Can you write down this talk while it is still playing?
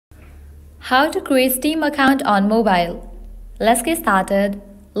How to create Steam account on mobile. Let's get started.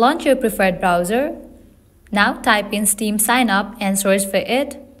 Launch your preferred browser. Now type in Steam sign up and search for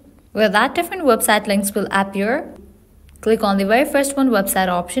it. With that, different website links will appear. Click on the very first one website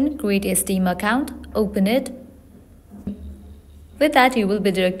option, create a Steam account, open it. With that, you will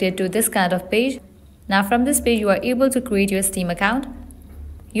be directed to this kind of page. Now from this page, you are able to create your Steam account.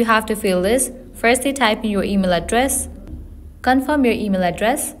 You have to fill this. Firstly, type in your email address. Confirm your email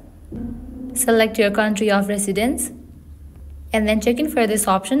address. Select your country of residence and then check in for this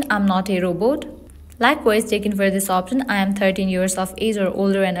option, I'm not a robot. Likewise, check in for this option, I am 13 years of age or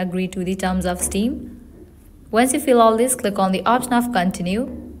older and agree to the terms of Steam. Once you fill all this, click on the option of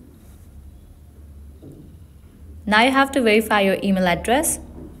continue. Now you have to verify your email address.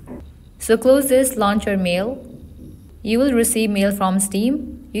 So close this, launch your mail. You will receive mail from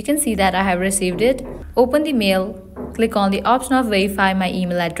Steam. You can see that I have received it. Open the mail, click on the option of verify my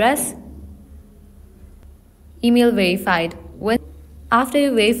email address. Email verified. After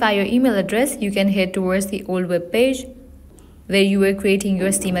you verify your email address, you can head towards the old web page where you were creating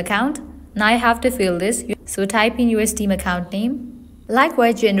your Steam account. Now you have to fill this. So type in your Steam account name.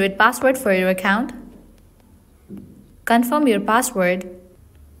 Likewise, generate password for your account. Confirm your password.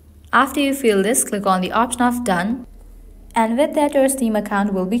 After you fill this, click on the option of done. And with that, your Steam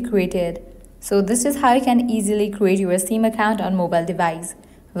account will be created. So this is how you can easily create your Steam account on mobile device.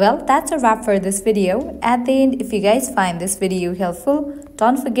 Well, that's a wrap for this video. At the end, if you guys find this video helpful,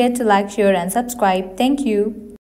 don't forget to like, share and subscribe. Thank you.